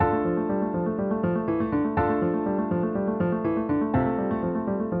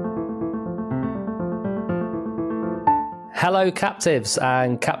Hello, captives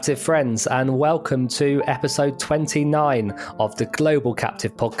and captive friends, and welcome to episode 29 of the Global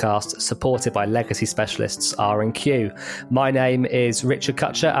Captive Podcast, supported by legacy specialists R&Q. My name is Richard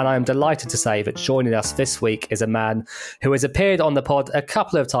Cutcher, and I'm delighted to say that joining us this week is a man who has appeared on the pod a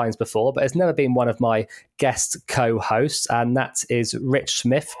couple of times before, but has never been one of my guest co-hosts, and that is Rich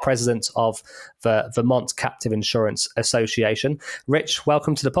Smith, president of the Vermont Captive Insurance Association. Rich,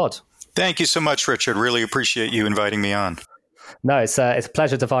 welcome to the pod. Thank you so much, Richard. Really appreciate you inviting me on. No, it's a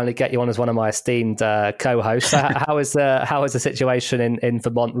pleasure to finally get you on as one of my esteemed co-hosts. How is the situation in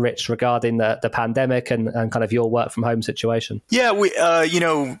Vermont, Rich, regarding the pandemic and kind of your work from home situation? Yeah,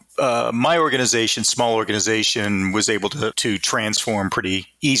 my organization, small organization, was able to transform pretty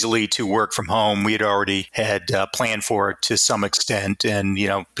easily to work from home. We had already had planned for it to some extent, and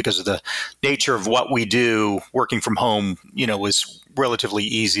because of the nature of what we do, working from home, was relatively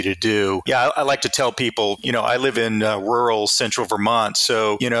easy to do. Yeah, I like to tell people, I live in rural central Vermont,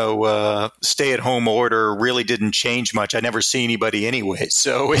 so, stay-at-home order really didn't change much. I never see anybody anyway,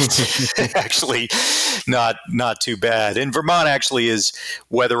 so it's actually not too bad. And Vermont actually is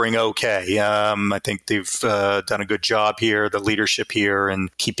weathering okay. I think they've done a good job here, the leadership here, and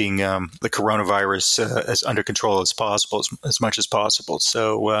keeping the coronavirus as under control as possible, as much as possible.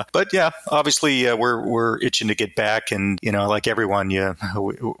 So, but yeah, obviously we're itching to get back, and like everyone,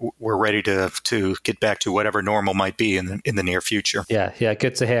 we're ready to get back to whatever normal might be in the near future. Yeah,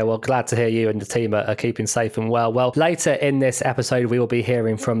 good to hear. Well, glad to hear you and the team are keeping safe and well. Well, later in this episode, we will be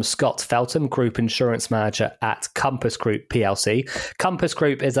hearing from Scott Feltham, Group Insurance Manager at Compass Group PLC. Compass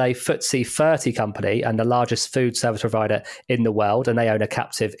Group is a FTSE 30 company and the largest food service provider in the world, and they own a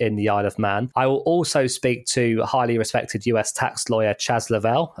captive in the Isle of Man. I will also speak to highly respected US tax lawyer Chas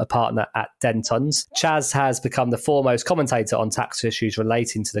Lavelle, a partner at Dentons. Chas has become the foremost commentator on tax issues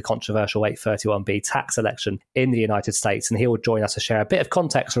relating to the controversial 831B tax election in the United States, and he will join us to share a bit of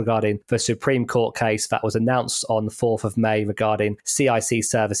context regarding the Supreme Court case that was announced on the 4th of May regarding CIC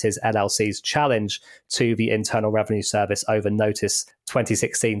Services LLC's challenge to the Internal Revenue Service over Notice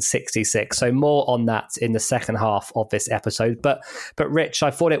 2016-66. So more on that in the second half of this episode. But Rich,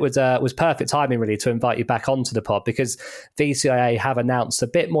 I thought it was perfect timing really to invite you back onto the pod, because VCIA have announced a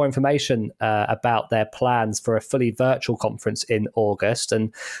bit more information about their plans for a fully virtual conference in August.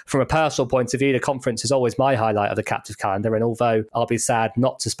 And from a personal point of view, the conference is always my highlight of the captive calendar. And although I'll be sad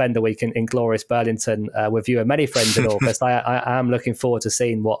not to spend a week in glorious Burlington with you and many friends in August, I am looking forward to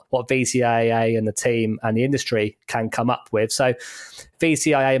seeing what VCIA and the team and the industry can come up with. So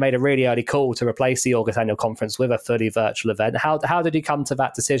VCIA made a really early call to replace the August annual conference with a fully virtual event. How did you come to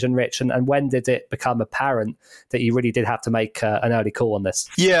that decision, Rich? And when did it become apparent that you really did have to make an early call on this?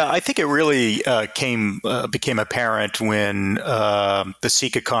 Yeah, I think it really became apparent when the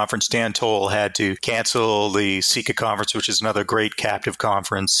SICA conference, Dan Toll had to cancel the SICA conference, which is another great captive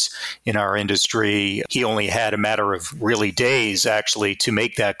conference in our industry. He only had a matter of really days, actually, to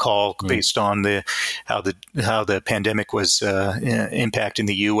make that call based on how the pandemic was impacting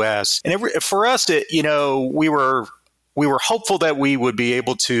the U.S. And for us, we were hopeful that we would be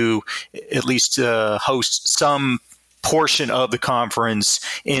able to at least host some portion of the conference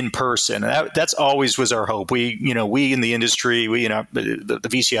in person. That's always was our hope. We in the industry, the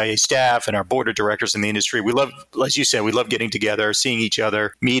VCIA staff and our board of directors in the industry, we love, as you said, we love getting together, seeing each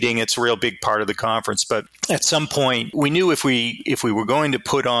other, meeting. It's a real big part of the conference. But at some point, we knew if we were going to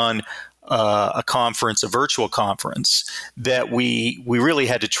put on a virtual conference, that we really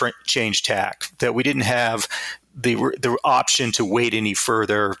had to change tack, that we didn't have the option to wait any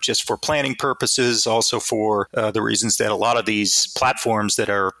further, just for planning purposes, also for the reasons that a lot of these platforms that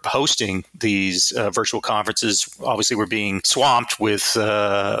are hosting these virtual conferences obviously were being swamped with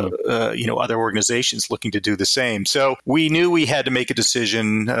other organizations looking to do the same. So we knew we had to make a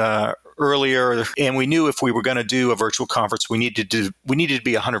decision earlier, and we knew if we were going to do a virtual conference, we needed to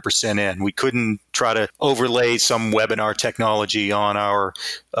be 100% in. We couldn't try to overlay some webinar technology on our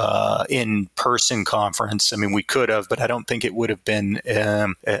in-person conference. I mean, we could have, but I don't think it would have been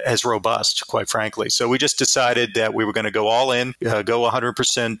as robust, quite frankly. So we just decided that we were going to go all in, go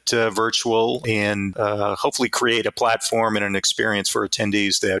 100% virtual, and hopefully create a platform and an experience for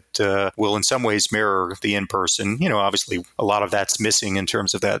attendees that will in some ways mirror the in-person. Obviously a lot of that's missing in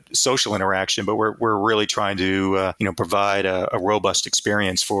terms of that social interaction, but we're really trying to provide a robust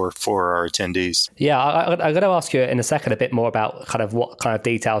experience for our attendees. Yeah, I'm going to ask you in a second a bit more about kind of what kind of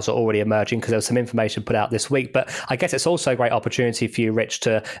details are already emerging, because there was some information put out this week. But I guess it's also a great opportunity for you, Rich,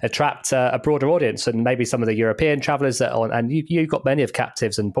 to attract a broader audience, and maybe some of the European travelers that are on. And you've got many of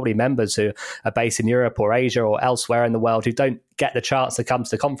captives and probably members who are based in Europe or Asia or elsewhere in the world who don't get the chance to come to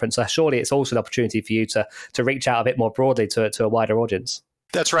the conference. So surely it's also an opportunity for you to reach out a bit more broadly to a wider audience.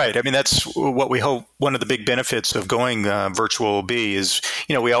 That's right. I mean, that's what we hope one of the big benefits of going virtual will be is,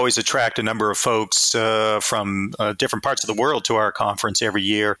 we always attract a number of folks from different parts of the world to our conference every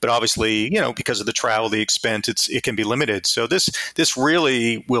year. But obviously, because of the travel, the expense, it can be limited. So this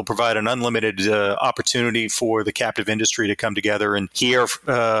really will provide an unlimited opportunity for the captive industry to come together and hear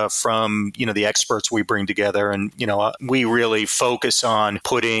from, the experts we bring together. And, we really focus on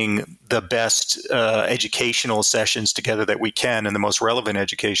putting the best educational sessions together that we can and the most relevant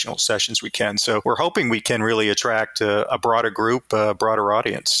educational sessions we can. So we're hoping we can really attract a broader group, a broader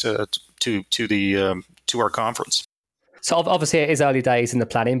audience to our conference. So obviously it is early days in the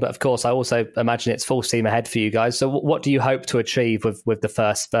planning, but of course I also imagine it's full steam ahead for you guys. So what do you hope to achieve with the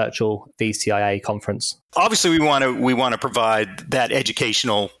first virtual VCIA conference? Obviously, we want to provide that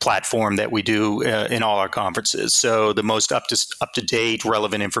educational platform that we do in all our conferences. So the most up to date,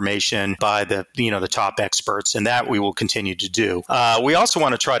 relevant information by the top experts, and that we will continue to do. We also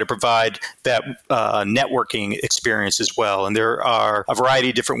want to try to provide that networking experience as well. And there are a variety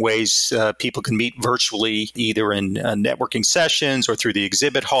of different ways people can meet virtually, either in networking sessions or through the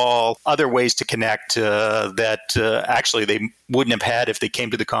exhibit hall. Other ways to connect that actually they wouldn't have had if they came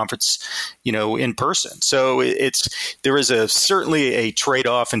to the conference, in person. So there is certainly a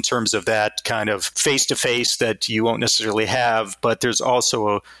trade-off in terms of that kind of face-to-face that you won't necessarily have, but there's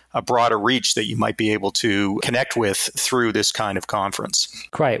also a broader reach that you might be able to connect with through this kind of conference.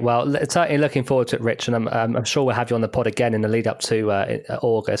 Great. Well, certainly looking forward to it, Rich, and I'm sure we'll have you on the pod again in the lead up to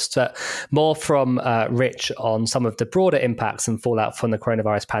August. More from Rich on some of the broader impacts and fallout from the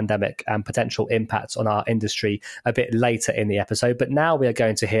coronavirus pandemic and potential impacts on our industry a bit later in the episode. But now we are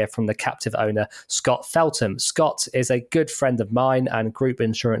going to hear from the captive owner, Scott Feltham. Scott is a good friend of mine and group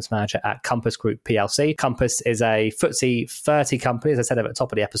insurance manager at Compass Group PLC. Compass is a FTSE 30 company, as I said at the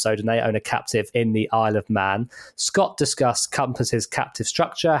top of the episode, and they own a captive in the Isle of Man. Scott discussed Compass's captive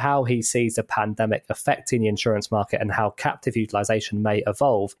structure, how he sees the pandemic affecting the insurance market, and how captive utilisation may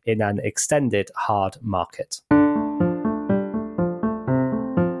evolve in an extended hard market.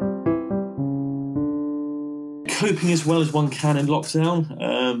 Coping as well as one can in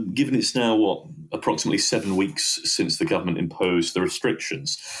lockdown, given it's now, approximately 7 weeks since the government imposed the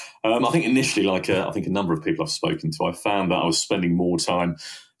restrictions. I think initially, I think a number of people I've spoken to, I found that I was spending more time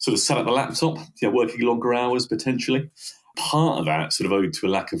sort of sat at the laptop, working longer hours potentially. Part of that sort of owed to a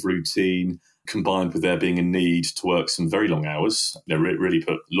lack of routine, combined with there being a need to work some very long hours. Really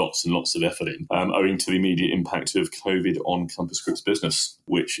put lots and lots of effort in, owing to the immediate impact of COVID on Compass Group's business,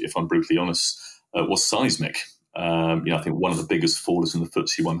 which, if I'm brutally honest, was seismic. I think one of the biggest fallers in the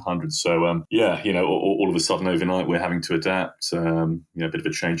FTSE 100. So, all of a sudden overnight we're having to adapt, a bit of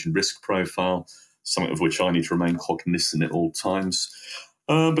a change in risk profile, something of which I need to remain cognizant at all times.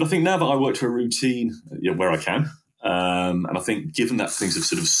 But I think now that I work to a routine where I can, and I think given that things have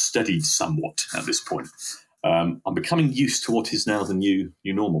sort of steadied somewhat at this point, I'm becoming used to what is now the new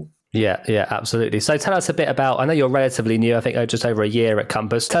normal. Yeah, absolutely. So tell us a bit about, I know you're relatively new, I think just over a year at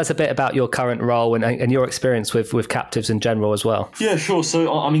Compass. Tell us a bit about your current role and your experience with captives in general as well. Yeah, sure. So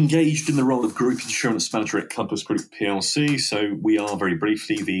I'm engaged in the role of Group Insurance Manager at Compass Group PLC. So we are, very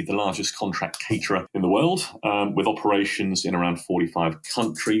briefly, the largest contract caterer in the world, with operations in around 45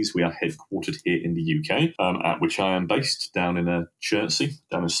 countries. We are headquartered here in the UK, at which I am based down in Chertsey,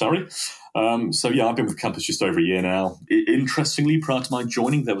 down in Surrey. I've been with Compass just over a year now. Interestingly, prior to my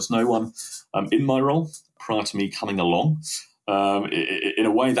joining, there was no one in my role prior to me coming along. In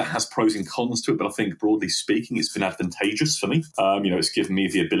a way, that has pros and cons to it, but I think broadly speaking, it's been advantageous for me. It's given me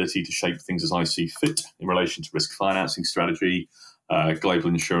the ability to shape things as I see fit in relation to risk financing strategy, global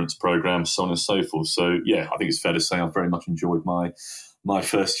insurance programs, so on and so forth. So, I think it's fair to say I've very much enjoyed my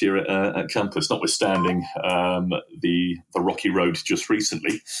first year at Compass, notwithstanding the rocky road just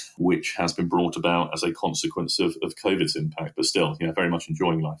recently, which has been brought about as a consequence of COVID's impact, but still, very much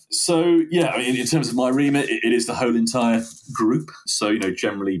enjoying life. So, in terms of my remit, it is the whole entire group. So,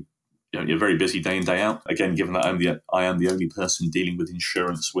 generally, you're very busy day in, day out. Again, given that I am the only person dealing with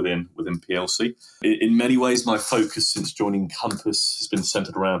insurance within PLC. In many ways, my focus since joining Compass has been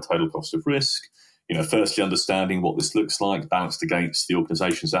centred around total cost of risk. Firstly, understanding what this looks like, balanced against the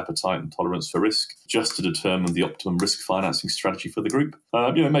organisation's appetite and tolerance for risk, just to determine the optimum risk financing strategy for the group.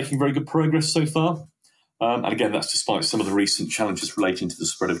 Making very good progress so far. And again, that's despite some of the recent challenges relating to the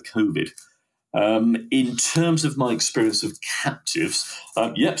spread of COVID. In terms of my experience of captives,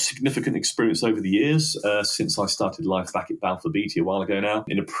 significant experience over the years since I started life back at Balfour Beatty a while ago now.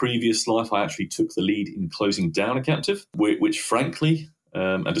 In a previous life, I actually took the lead in closing down a captive, which frankly,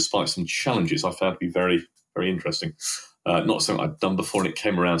 and despite some challenges, I found to be very, very interesting. Not something I'd done before, and it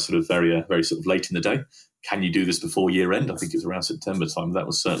came around sort of very sort of late in the day. Can you do this before year end? I think it was around September time. That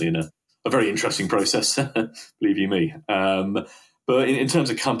was certainly a very interesting process, believe you me. But in terms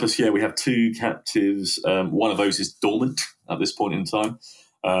of Compass, we have 2 captives. One of those is dormant at this point in time.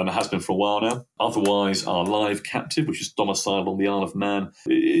 It has been for a while now. Otherwise, our live captive, which is domiciled on the Isle of Man,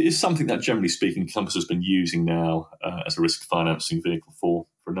 is something that, generally speaking, Compass has been using now as a risk financing vehicle for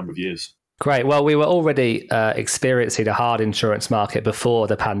a number of years. Great. Well, we were already experiencing a hard insurance market before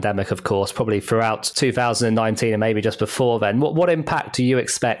the pandemic, of course, probably throughout 2019 and maybe just before then. What impact do you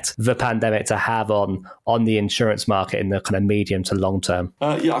expect the pandemic to have on the insurance market in the kind of medium to long term?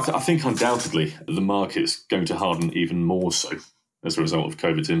 I think undoubtedly the market's going to harden even more so as a result of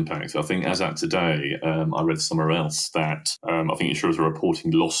COVID's impact. I think as at today, I read somewhere else that I think insurers are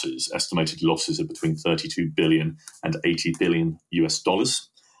reporting estimated losses of between 32 billion and 80 billion US dollars.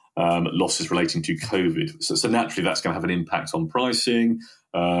 Losses relating to COVID. So naturally, that's going to have an impact on pricing,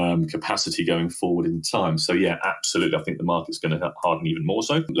 capacity going forward in time. So absolutely, I think the market's going to harden even more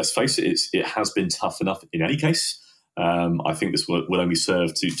so. Let's face it, it has been tough enough in any case. I think this will only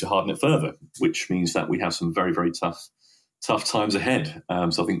serve to harden it further, which means that we have some very, very tough times ahead.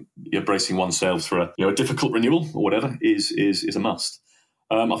 So I think bracing oneself for a difficult renewal or whatever is a must.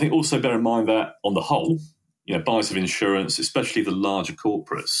 I think also bear in mind that on the whole, buyers of insurance, especially the larger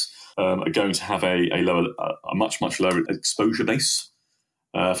corporates, are going to have a much lower exposure base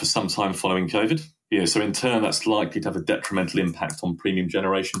for some time following COVID. So in turn, that's likely to have a detrimental impact on premium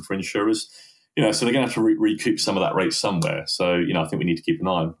generation for insurers. So they're going to have to recoup some of that rate somewhere. So I think we need to keep an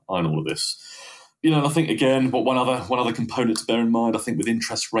eye on all of this. And I think again, one other component to bear in mind, I think with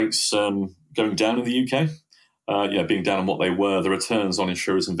interest rates going down in the UK. Being down on what they were, the returns on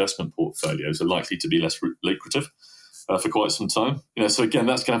insurers' investment portfolios are likely to be less lucrative for quite some time. So again,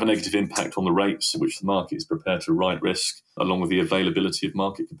 that's going to have a negative impact on the rates at which the market is prepared to write risk, along with the availability of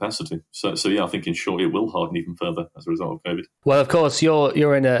market capacity. So I think in short, it will harden even further as a result of COVID. Well, of course,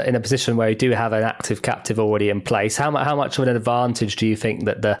 you're in a position where you do have an active captive already in place. How much of an advantage do you think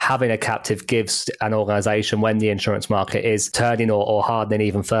that having a captive gives an organisation when the insurance market is turning or hardening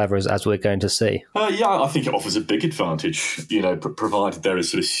even further, as we're going to see? I think it offers a big advantage. Provided there is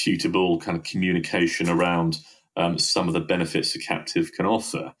sort of suitable kind of communication around some of the benefits a captive can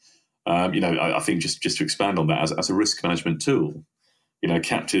offer. I think just to expand on that, as a risk management tool,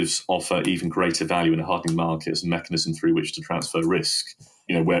 captives offer even greater value in a hardening market as a mechanism through which to transfer risk.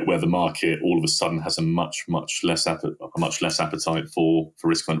 Where the market all of a sudden has a much less appetite for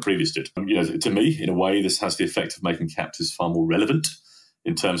risk than it previously did. To me, in a way, this has the effect of making captives far more relevant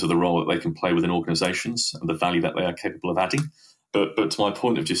in terms of the role that they can play within organisations and the value that they are capable of adding. But to my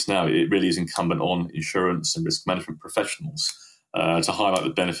point of just now, it really is incumbent on insurance and risk management professionals to highlight the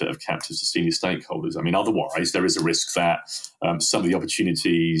benefit of captives to senior stakeholders. I mean, otherwise, there is a risk that some of the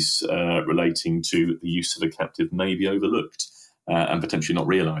opportunities relating to the use of a captive may be overlooked and potentially not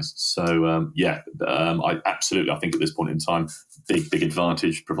realised. So, I think at this point in time, big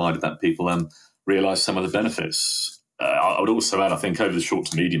advantage, provided that people realise some of the benefits. I would also add, I think, over the short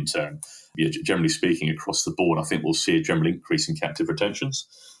to medium term, generally speaking, across the board, I think we'll see a general increase in captive retentions,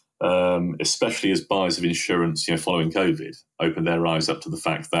 especially as buyers of insurance, following COVID, open their eyes up to the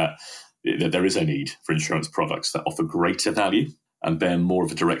fact that there is a need for insurance products that offer greater value and bear more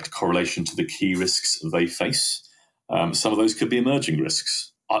of a direct correlation to the key risks they face. Some of those could be emerging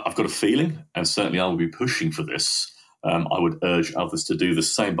risks. I've got a feeling, and certainly I will be pushing for this. I would urge others to do the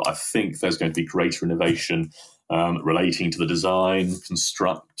same, but I think there's going to be greater innovation relating to the design,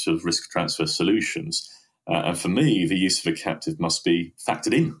 construct of risk transfer solutions. And for me, the use of a captive must be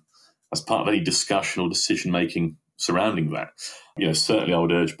factored in as part of any discussion or decision-making surrounding that. Certainly I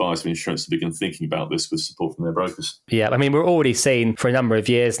would urge buyers of insurance to begin thinking about this with support from their brokers. Yeah, I mean, we're already seeing for a number of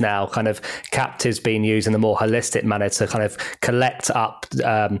years now kind of captives being used in a more holistic manner to kind of collect up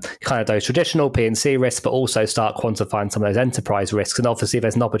kind of those traditional P&C risks, but also start quantifying some of those enterprise risks. And obviously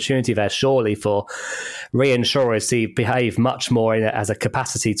there's an opportunity there surely for reinsurers to behave much more as a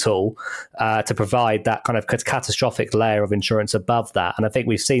capacity tool to provide that kind of catastrophic layer of insurance above that. And I think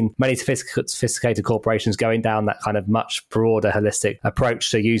we've seen many sophisticated corporations going down that kind of much broader holistic approach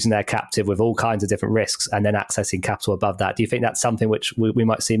to using their captive with all kinds of different risks and then accessing capital above that. Do you think that's something which we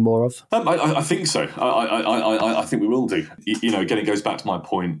might see more of? I think so. I think we will do. Again, it goes back to my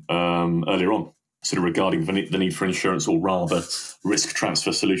point earlier on, sort of regarding the need for insurance, or rather risk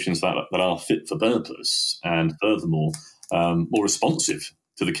transfer solutions that are fit for purpose and furthermore more responsive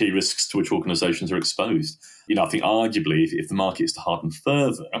to the key risks to which organisations are exposed. I think arguably if the market is to harden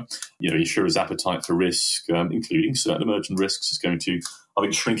further, insurers' appetite for risk, including certain emerging risks, is going to, I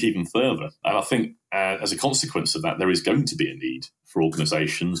think, shrink even further. And I think And as a consequence of that, there is going to be a need for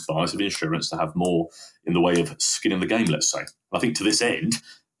organisations, buyers of insurance, to have more in the way of skin in the game, let's say. I think to this end,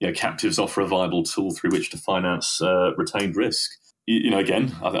 captives offer a viable tool through which to finance retained risk.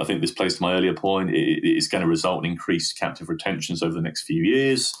 Again, I think this plays to my earlier point. It is going to result in increased captive retentions over the next few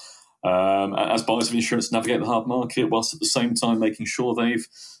years as buyers of insurance navigate the hard market, whilst at the same time making sure they've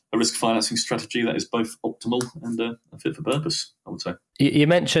a risk financing strategy that is both optimal and fit for purpose, I would say. You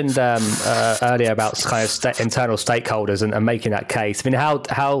mentioned earlier about kind of internal stakeholders and making that case. I mean,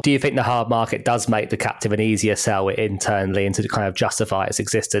 how do you think the hard market does make the captive an easier sell internally and to kind of justify its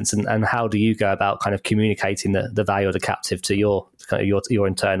existence? And how do you go about kind of communicating the value of the captive to your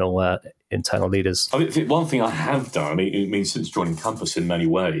internal leaders? I mean, one thing I have done, since joining Compass in many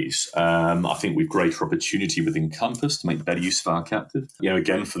ways, I think we've greater opportunity within Compass to make better use of our captive.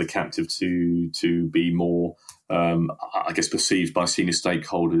 Again, for the captive to be more, perceived by senior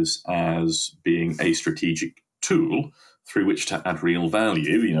stakeholders as being a strategic tool through which to add real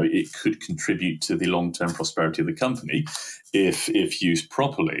value. It could contribute to the long-term prosperity of the company if used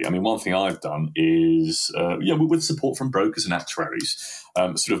properly. I mean, one thing I've done is, with support from brokers and actuaries,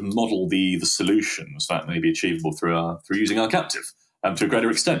 sort of model the solutions that may be achievable through using our captive. To a greater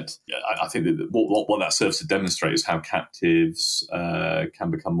extent. I think that what that serves to demonstrate is how captives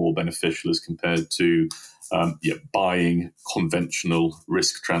can become more beneficial as compared to buying conventional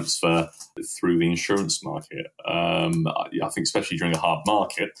risk transfer through the insurance market. I think especially during a hard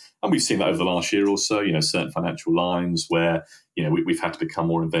market, and we've seen that over the last year or so, certain financial lines where we've had to become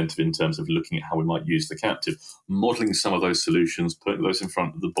more inventive in terms of looking at how we might use the captive, modelling some of those solutions, putting those in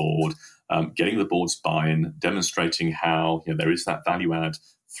front of the board, getting the board's buy-in, demonstrating how there is that value add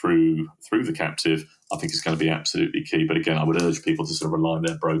through the captive, I think is going to be absolutely key. But again, I would urge people to sort of rely on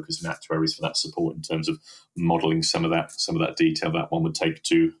their brokers and actuaries for that support in terms of modelling some of that detail that one would take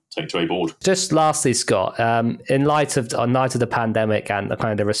to a board. Just lastly, Scott, in light of the pandemic and the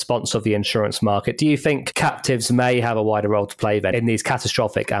kind of the response of the insurance market, do you think captives may have a wider role to play then in these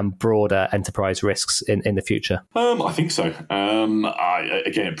catastrophic and broader enterprise risks in the future? I think so.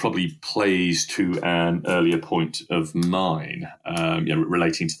 Again, it probably plays to an earlier point of mine,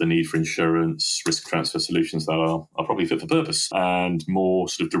 relating to the need for insurance risk transfer solutions that are probably fit for purpose and more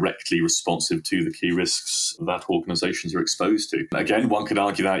sort of directly responsive to the key risks that organisations are exposed to. Again, one could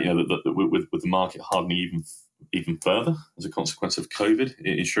argue that that with the market hardening even further as a consequence of COVID,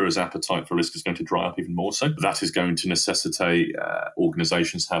 insurers' appetite for risk is going to dry up even more so. That is going to necessitate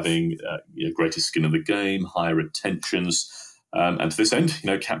organisations having greater skin in the game, higher retentions. And to this end,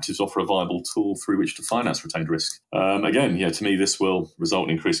 captives offer a viable tool through which to finance retained risk. Again, to me, this will result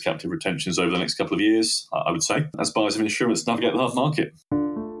in increased captive retentions over the next couple of years, I would say, as buyers of insurance navigate the hard market.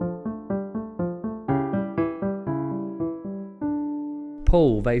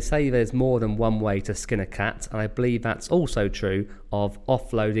 Paul, they say there's more than one way to skin a cat, and I believe that's also true of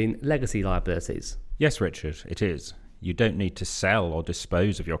offloading legacy liabilities. Yes, Richard, it is. You don't need to sell or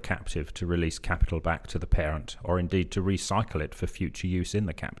dispose of your captive to release capital back to the parent, or indeed to recycle it for future use in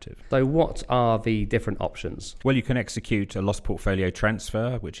the captive. So what are the different options? Well, you can execute a loss portfolio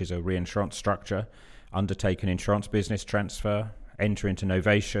transfer, which is a reinsurance structure, undertake an insurance business transfer, enter into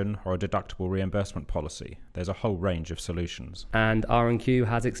novation or a deductible reimbursement policy. There's a whole range of solutions. And R&Q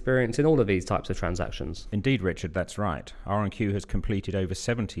has experience in all of these types of transactions? Indeed, Richard, that's right. R&Q has completed over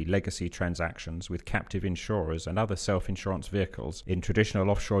 70 legacy transactions with captive insurers and other self-insurance vehicles in traditional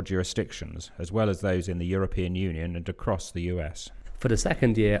offshore jurisdictions, as well as those in the European Union and across the US. For the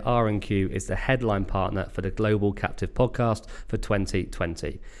second year, R&Q is the headline partner for the Global Captive Podcast for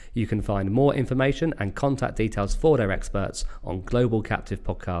 2020. You can find more information and contact details for their experts on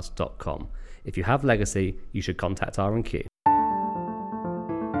globalcaptivepodcast.com. If you have legacy, you should contact R&Q.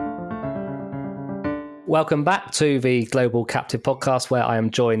 Welcome back to the Global Captive Podcast, where I am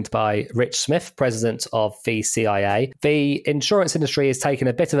joined by Rich Smith, president of the CIA. The insurance industry has taken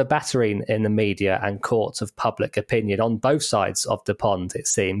a bit of a battering in the media and courts of public opinion on both sides of the pond, it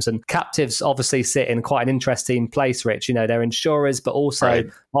seems. And captives obviously sit in quite an interesting place, Rich. They're insurers, but also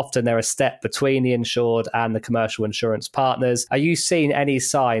often they're a step between the insured and the commercial insurance partners. Are you seeing any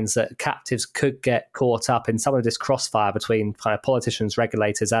signs that captives could get caught up in some of this crossfire between kind of politicians,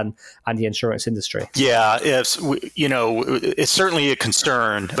 regulators, and the insurance industry? Yeah, Yeah, it's certainly a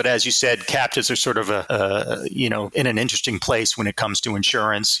concern. But as you said, captives are sort of in an interesting place when it comes to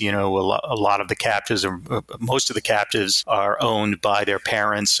insurance. A lot of the captives, or most of the captives, are owned by their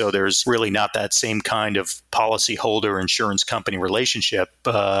parents, so there's really not that same kind of policyholder insurance company relationship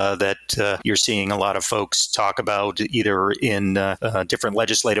that you're seeing a lot of folks talk about, either in different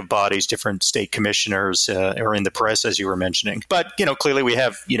legislative bodies, different state commissioners, or in the press, as you were mentioning. But clearly we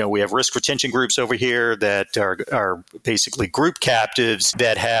have risk retention groups over here that are basically group captives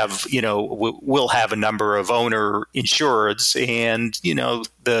that have will have a number of owner insureds, and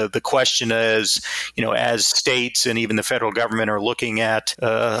the question is, as states and even the federal government are looking at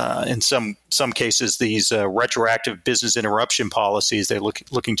in some cases these retroactive business interruption policies they're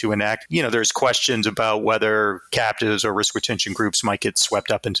looking to enact, there's questions about whether captives or risk retention groups might get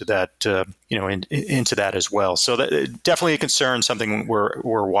swept up into that into that as well. So that definitely a concern, something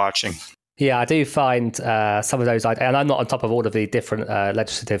we're watching. Yeah, I do find some of those, and I'm not on top of all of the different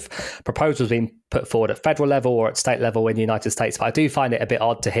legislative proposals being put forward at federal level or at state level in the United States, but I do find it a bit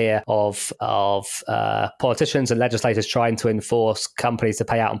odd to hear of politicians and legislators trying to enforce companies to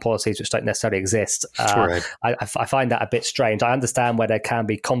pay out on policies which don't necessarily exist. Right. I find that a bit strange. I understand where there can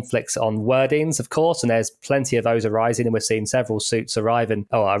be conflicts on wordings, of course, and there's plenty of those arising, and we're seeing several suits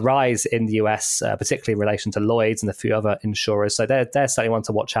arise in the US, particularly in relation to Lloyd's and a few other insurers. So they're certainly one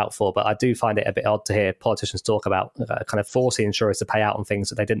to watch out for, but I do find it a bit odd to hear politicians talk about kind of forcing insurers to pay out on things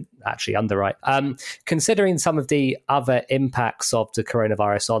that they didn't actually underwrite. Considering some of the other impacts of the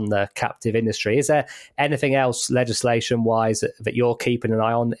coronavirus on the captive industry, is there anything else legislation-wise that you're keeping an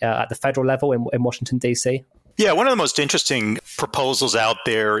eye on at the federal level in Washington, D.C.? Yeah, one of the most interesting proposals out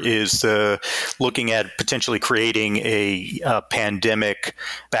there is looking at potentially creating a pandemic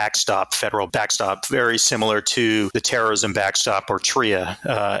backstop, federal backstop, very similar to the terrorism backstop, or TRIA,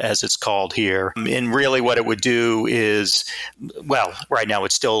 as it's called here. And really what it would do is, well, right now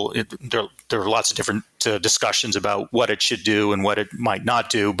it's still, there are lots of different discussions about what it should do and what it might not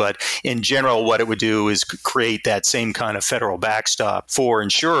do. But in general, what it would do is create that same kind of federal backstop for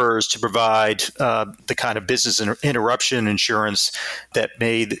insurers to provide the kind of business interruption insurance that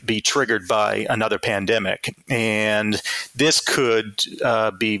may be triggered by another pandemic. And this could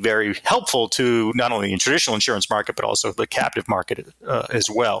be very helpful to not only the traditional insurance market, but also the captive market as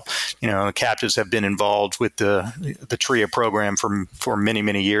well. Captives have been involved with the TRIA program for many,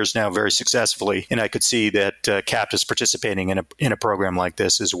 many years now, very successfully. And I could see that captives participating in a program like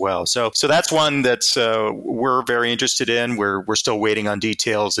this as well. So that's one that's we're very interested in. We're still waiting on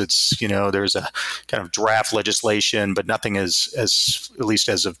details. It's there's a kind of draft legislation, but nothing is, as at least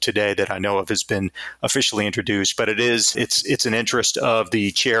as of today that I know of, has been officially introduced. But it's an interest of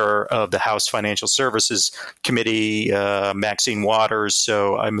the chair of the House Financial Services Committee, Maxine Waters.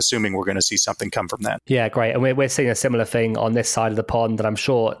 So I'm assuming we're going to see something come from that. Yeah, great. And we're seeing a similar thing on this side of the pond, and I'm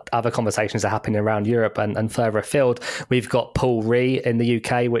sure other conversations are happening around Europe and further afield. We've got Pool Re in the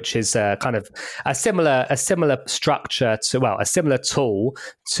UK, which is kind of a similar structure to, a similar tool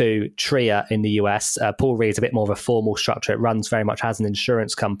to TRIA in the US. Pool Re is a bit more of a formal structure. It runs very much as an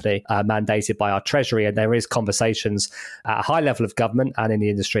insurance company mandated by our Treasury, and there is conversations at a high level of government and in the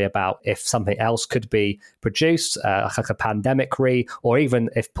industry about if something else could be produced, like a pandemic re, or even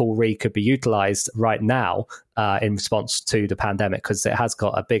if Pool Re could be utilized right now in response to the pandemic, because it has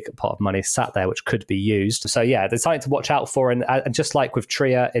got a big pot of money sat there which could be used. So yeah, there's something to watch out for. And just like with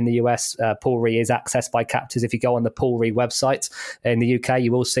TRIA in the US, Pool Re is accessed by captives. If you go on the Pool Re website in the UK,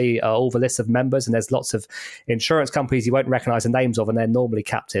 you will see all the lists of members, and there's lots of insurance companies you won't recognize the names of, and they're normally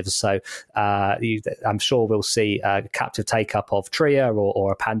captives. So I'm sure we'll see captive take up of TRIA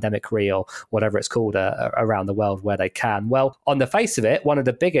or a pandemic re or whatever it's called around the world where they can. Well, on the face of it, one of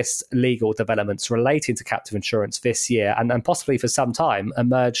the biggest legal developments relating to captive insurance this year, and possibly for some time,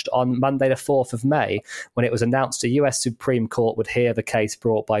 emerged on Monday the 4th of May, when it was announced the US Supreme Court would hear the case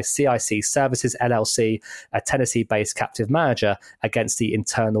brought by CIC Services LLC, a Tennessee-based captive manager, against the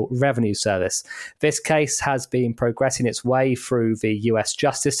Internal Revenue Service. This case has been progressing its way through the US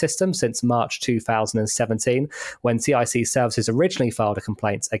justice system since March 2017, when CIC Services originally filed a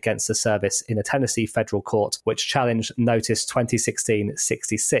complaint against the service in a Tennessee federal court, which challenged Notice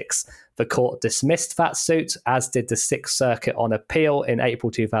 2016-66. The court dismissed that suit, as did the Sixth Circuit on appeal in April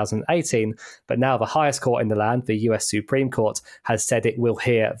 2018, but now the highest court in the land, the US Supreme Court, has said it will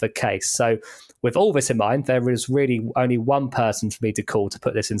hear the case. So with all this in mind, there is really only one person for me to call to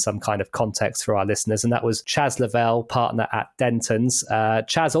put this in some kind of context for our listeners, and that was Chas Lavelle, partner at Dentons.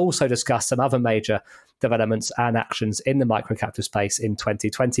 Chas also discussed some other major developments and actions in the microcaptive space in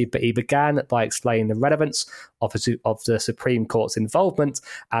 2020, but he began by explaining the relevance of the Supreme Court's involvement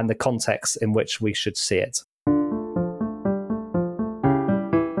and the context in which we should see it.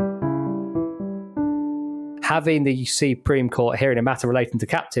 Having the Supreme Court hearing a matter relating to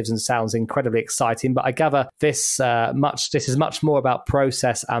captives and sounds incredibly exciting, but I gather this is much more about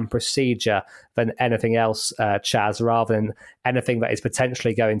process and procedure than anything else, Chas, rather than anything that is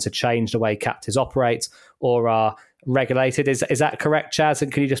potentially going to change the way captives operate or are regulated. Is that correct, Chas? And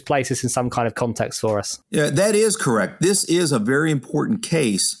can you just place this in some kind of context for us? Yeah, that is correct. This is a very important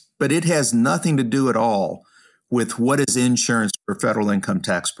case, but it has nothing to do at all with what is insurance for federal income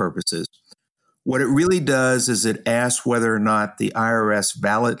tax purposes. What it really does is it asks whether or not the IRS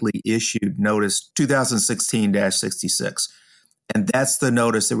validly issued notice 2016-66. And that's the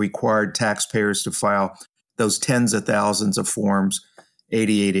notice that required taxpayers to file those tens of thousands of forms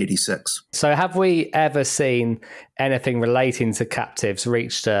 8886. So have we ever seen anything relating to captives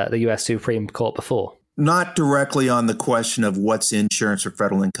reach the US Supreme Court before? Not directly on the question of what's insurance for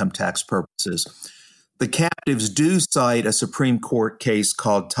federal income tax purposes. The captives do cite a Supreme Court case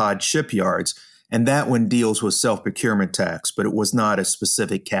called Todd Shipyards, and that one deals with self-procurement tax, but it was not a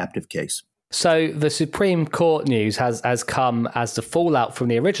specific captive case. So the Supreme Court news has come as the fallout from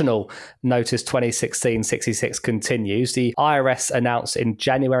the original Notice 2016-66 continues. The IRS announced in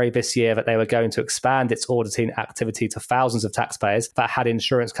January this year that they were going to expand its auditing activity to thousands of taxpayers that had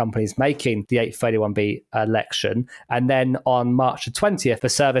insurance companies making the 831B election. And then on March the 20th, the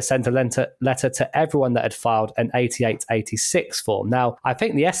service sent a letter to everyone that had filed an 8886 form. Now, I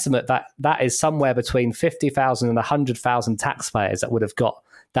think the estimate that is somewhere between 50,000 and 100,000 taxpayers that would have got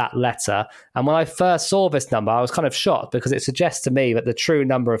that letter. And when I first saw this number, I was kind of shocked because it suggests to me that the true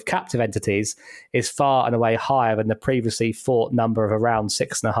number of captive entities is far and away higher than the previously thought number of around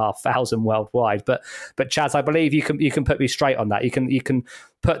 6,500 worldwide. But Chas, I believe you can put me straight on that. You can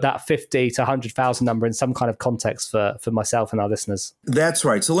put that 50 to 100,000 number in some kind of context for myself and our listeners. That's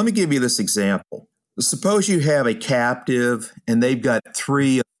right. So let me give you this example. Suppose you have a captive and they've got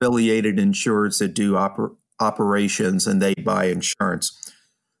 3 affiliated insurers that do operations and they buy insurance.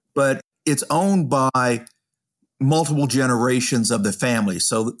 But it's owned by multiple generations of the family.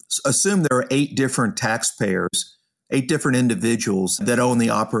 So assume there are 8 different taxpayers, 8 different individuals that own the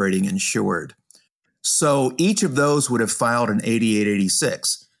operating insured. So each of those would have filed an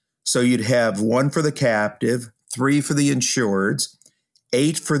 8886. So you'd have 1 for the captive, 3 for the insureds,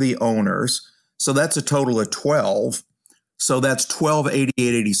 8 for the owners. So that's a total of 12. So that's 12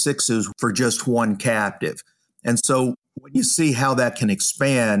 8886s for just 1 captive. And so when you see how that can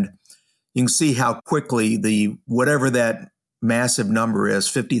expand, you can see how quickly whatever that massive number is,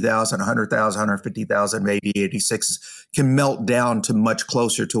 50,000, 100,000, 150,000, maybe 86, can melt down to much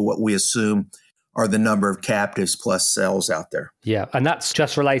closer to what we assume are the number of captives plus cells out there. Yeah, and that's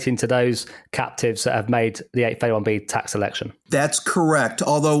just relating to those captives that have made the 831B tax election. That's correct.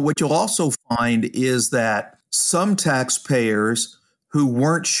 Although what you'll also find is that some taxpayers who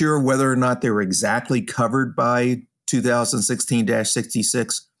weren't sure whether or not they were exactly covered by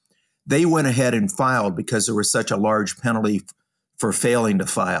 2016-66, they went ahead and filed because there was such a large penalty for failing to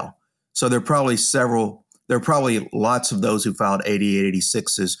file. So there are probably lots of those who filed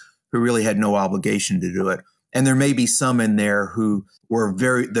 8886s who really had no obligation to do it. And there may be some in there who were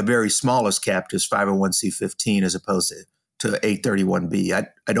the very smallest captives, 501c15, as opposed to 831B.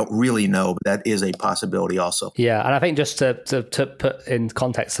 I don't really know, but that is a possibility also. Yeah, and I think just to put in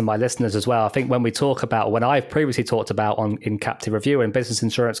context to my listeners as well, I think when I've previously talked about in Captive Review and Business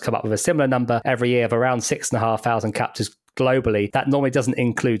Insurance come up with a similar number every year of around 6,500 captives globally, that normally doesn't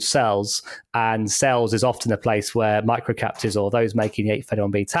include cells, and cells is often a place where microcaptives or those making the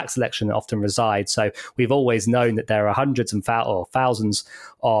 831B tax election often reside. So we've always known that there are hundreds and thousands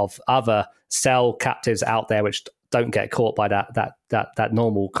of other cell captives out there which don't get caught by that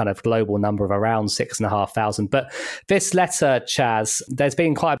normal kind of global number of around 6,500. But this letter, Chas, there's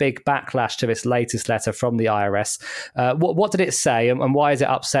been quite a big backlash to this latest letter from the IRS. What did it say, and why has it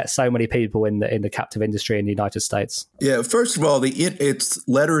upset so many people in the captive industry in the United States? Yeah, first of all, it's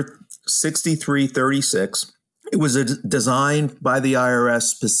letter 6336. It was designed by the IRS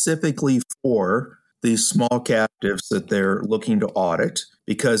specifically for these small captives that they're looking to audit,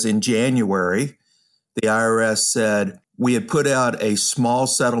 because in January, the IRS said we had put out a small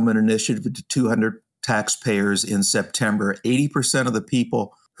settlement initiative to 200 taxpayers in September. 80% of the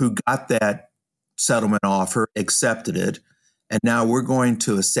people who got that settlement offer accepted it. And now we're going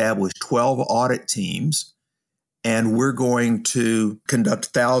to establish 12 audit teams, and we're going to conduct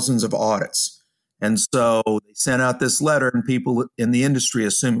thousands of audits. And so they sent out this letter, and people in the industry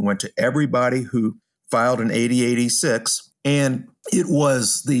assumed it went to everybody who filed in 8086, and it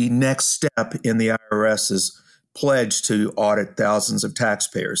was the next step in the IRS's pledge to audit thousands of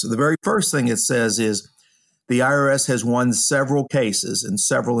taxpayers. So the very first thing it says is the IRS has won several cases, and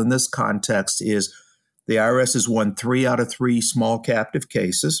several in this context is the IRS has won 3 out of 3 small captive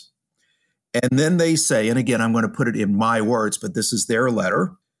cases. And then they say, and again, I'm going to put it in my words, but this is their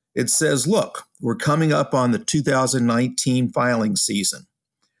letter. It says, look, we're coming up on the 2019 filing season.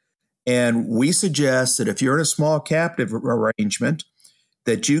 And we suggest that if you're in a small captive arrangement,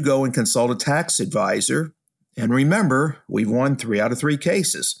 that you go and consult a tax advisor. And remember, we've won 3 out of 3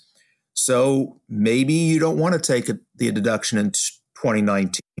 cases. So maybe you don't want to take the deduction in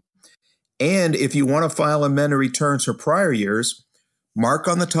 2019. And if you want to file amended returns for prior years, mark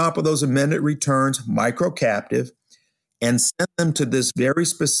on the top of those amended returns micro-captive and send them to this very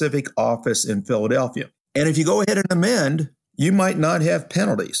specific office in Philadelphia. And if you go ahead and amend, you might not have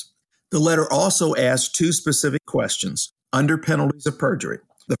penalties. The letter also asked 2 specific questions under penalties of perjury.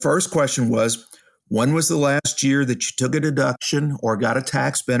 The first question was, when was the last year that you took a deduction or got a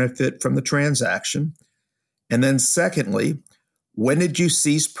tax benefit from the transaction? And then secondly, when did you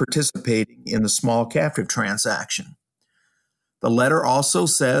cease participating in the small captive transaction? The letter also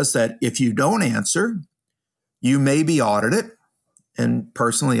says that if you don't answer, you may be audited. And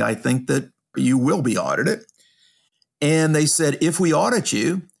personally, I think that you will be audited. And they said, if we audit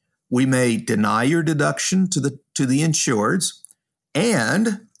you, we may deny your deduction to the insureds,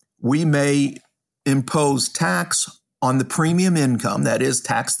 and we may impose tax on the premium income, that is,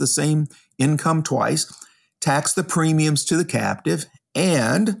 tax the same income twice, tax the premiums to the captive,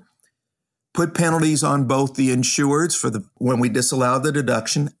 and put penalties on both the insureds when we disallow the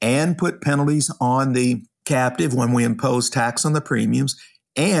deduction, and put penalties on the captive when we impose tax on the premiums,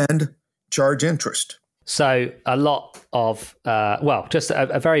 and charge interest. So a lot of, just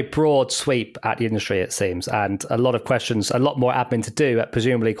a very broad sweep at the industry, it seems, and a lot of questions, a lot more admin to do at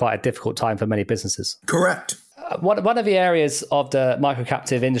presumably quite a difficult time for many businesses. Correct. One of the areas of the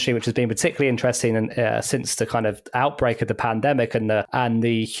microcaptive industry which has been particularly interesting since the kind of outbreak of the pandemic and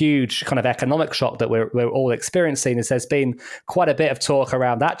the huge kind of economic shock that we're all experiencing is there's been quite a bit of talk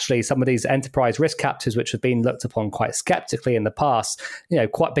around actually some of these enterprise risk captives which have been looked upon quite skeptically in the past,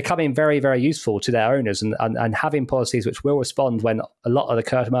 quite becoming very, very useful to their owners and having policies which will respond when a lot of the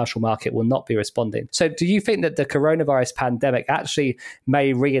commercial market will not be responding. So do you think that the coronavirus pandemic actually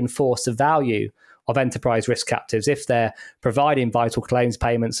may reinforce the value of enterprise risk captives if they're providing vital claims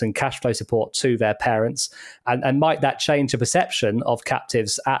payments and cash flow support to their parents? And might that change the perception of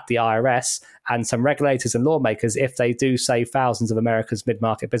captives at the IRS and some regulators and lawmakers if they do save thousands of America's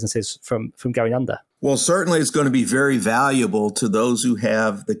mid-market businesses from going under? Well, certainly it's going to be very valuable to those who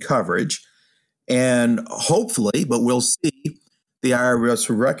have the coverage. And hopefully, but we'll see, the IRS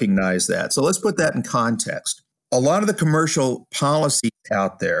will recognize that. So let's put that in context. A lot of the commercial policies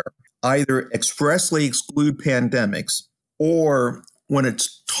out there either expressly exclude pandemics, or when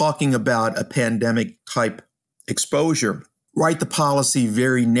it's talking about a pandemic type exposure, write the policy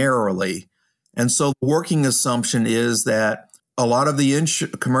very narrowly. And so the working assumption is that a lot of the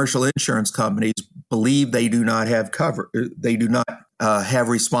commercial insurance companies believe they do not have cover. They do not have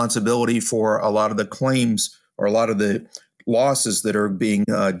responsibility for a lot of the claims or a lot of the losses that are being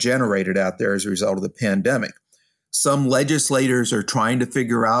generated out there as a result of the pandemic. Some legislators are trying to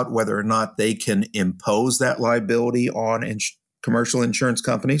figure out whether or not they can impose that liability on commercial insurance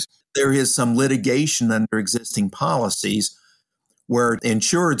companies. There is some litigation under existing policies where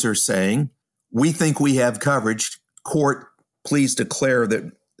insureds are saying, we think we have coverage. Court, please declare that,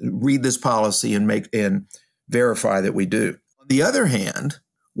 read this policy and verify that we do. On the other hand,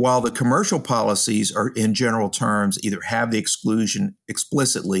 while the commercial policies are in general terms either have the exclusion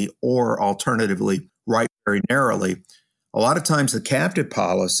explicitly or alternatively right very narrowly, a lot of times the captive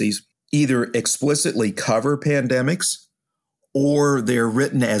policies either explicitly cover pandemics or they're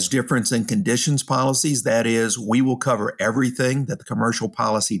written as difference in conditions policies. That is, we will cover everything that the commercial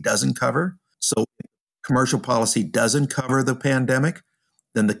policy doesn't cover. So if commercial policy doesn't cover the pandemic,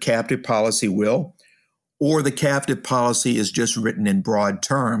 then the captive policy will. Or the captive policy is just written in broad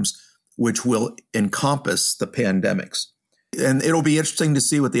terms, which will encompass the pandemics. And it'll be interesting to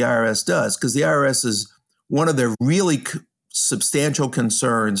see what the IRS does, because the IRS is one of their really substantial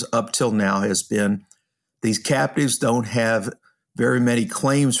concerns up till now has been these captives don't have very many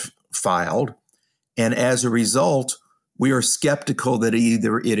claims filed. And as a result, we are skeptical that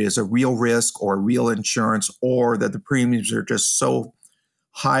either it is a real risk or real insurance or that the premiums are just so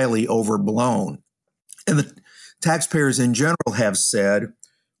highly overblown. And the taxpayers in general have said,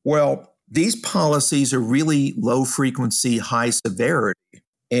 well, these policies are really low frequency, high severity.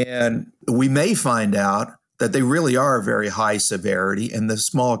 And we may find out that they really are very high severity, and the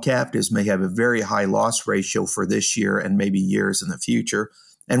small captives may have a very high loss ratio for this year and maybe years in the future.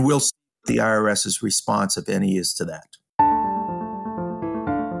 And we'll see what the IRS's response, if any, is to that.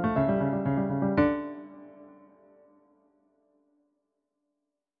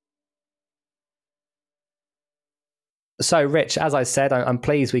 So, Rich, as I said, I'm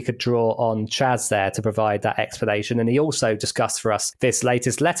pleased we could draw on Chaz there to provide that explanation. And he also discussed for us this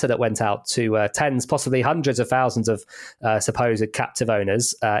latest letter that went out to tens, possibly hundreds of thousands of supposed captive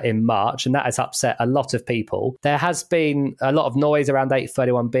owners in March. And that has upset a lot of people. There has been a lot of noise around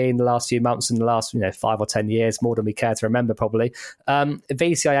 831B in the last few months, in the last 5 or 10 years, more than we care to remember, probably.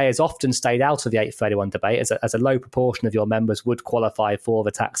 VCIA has often stayed out of the 831 debate, as a low proportion of your members would qualify for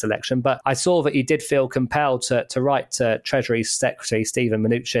the tax election. But I saw that you did feel compelled to write to Treasury Secretary Steven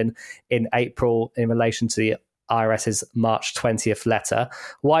Mnuchin in April in relation to the IRS's March 20th letter.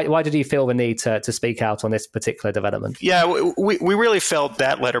 Why did you feel the need to speak out on this particular development? Yeah, we really felt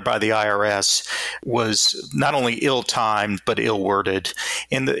that letter by the IRS was not only ill-timed, but ill-worded.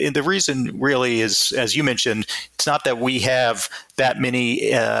 And the reason really is, as you mentioned, it's not that we have that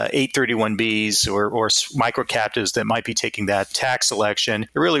many 831Bs or micro captives that might be taking that tax election.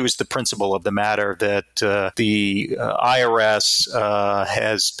 It really was the principle of the matter that the IRS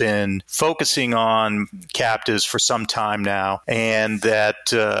has been focusing on captives for some time now, and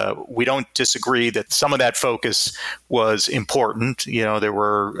that we don't disagree that some of that focus was important. There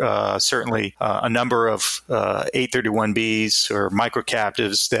were certainly a number of 831Bs or micro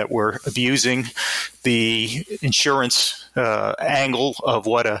captives that were abusing the insurance angle of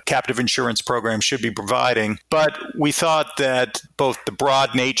what a captive insurance program should be providing. But we thought that both the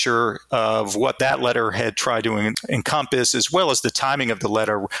broad nature of what that letter had tried to encompass, as well as the timing of the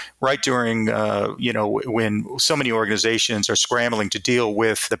letter, right during, when so many organizations are scrambling to deal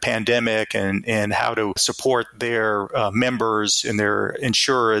with the pandemic and how to support their members and their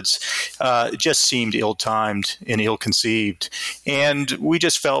insureds, just seemed ill-timed and ill-conceived. And we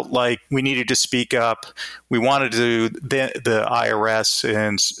just felt like we needed to speak up. We wanted the IRS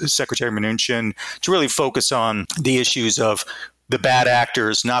and Secretary Mnuchin to really focus on the issues of the bad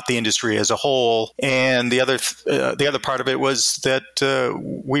actors, not the industry as a whole. And the other part of it was that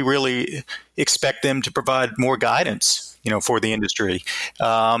we really expect them to provide more guidance, for the industry.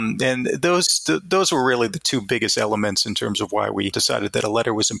 And those were really the two biggest elements in terms of why we decided that a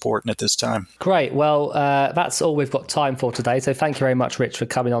letter was important at this time. Great. Well, that's all we've got time for today. So thank you very much, Rich, for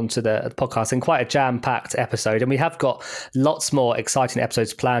coming on to the podcast, and quite a jam-packed episode. And we have got lots more exciting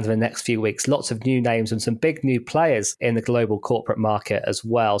episodes planned in the next few weeks, lots of new names and some big new players in the global corporate market as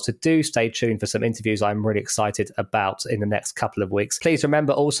well. So do stay tuned for some interviews I'm really excited about in the next couple of weeks. Please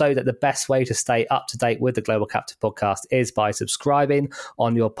remember also that the best way to stay up to date with the Global Captive Podcast is by subscribing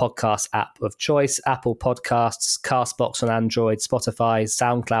on your podcast app of choice. Apple Podcasts, Castbox on Android, Spotify,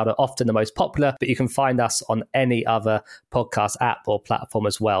 SoundCloud are often the most popular, but you can find us on any other podcast app or platform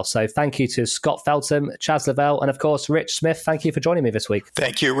as well. So thank you to Scott Feltham, Chaz Lavelle, and of course, Rich Smith. Thank you for joining me this week.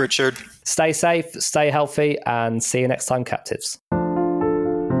 Thank you, Richard. Stay safe, stay healthy, and see you next time, captives.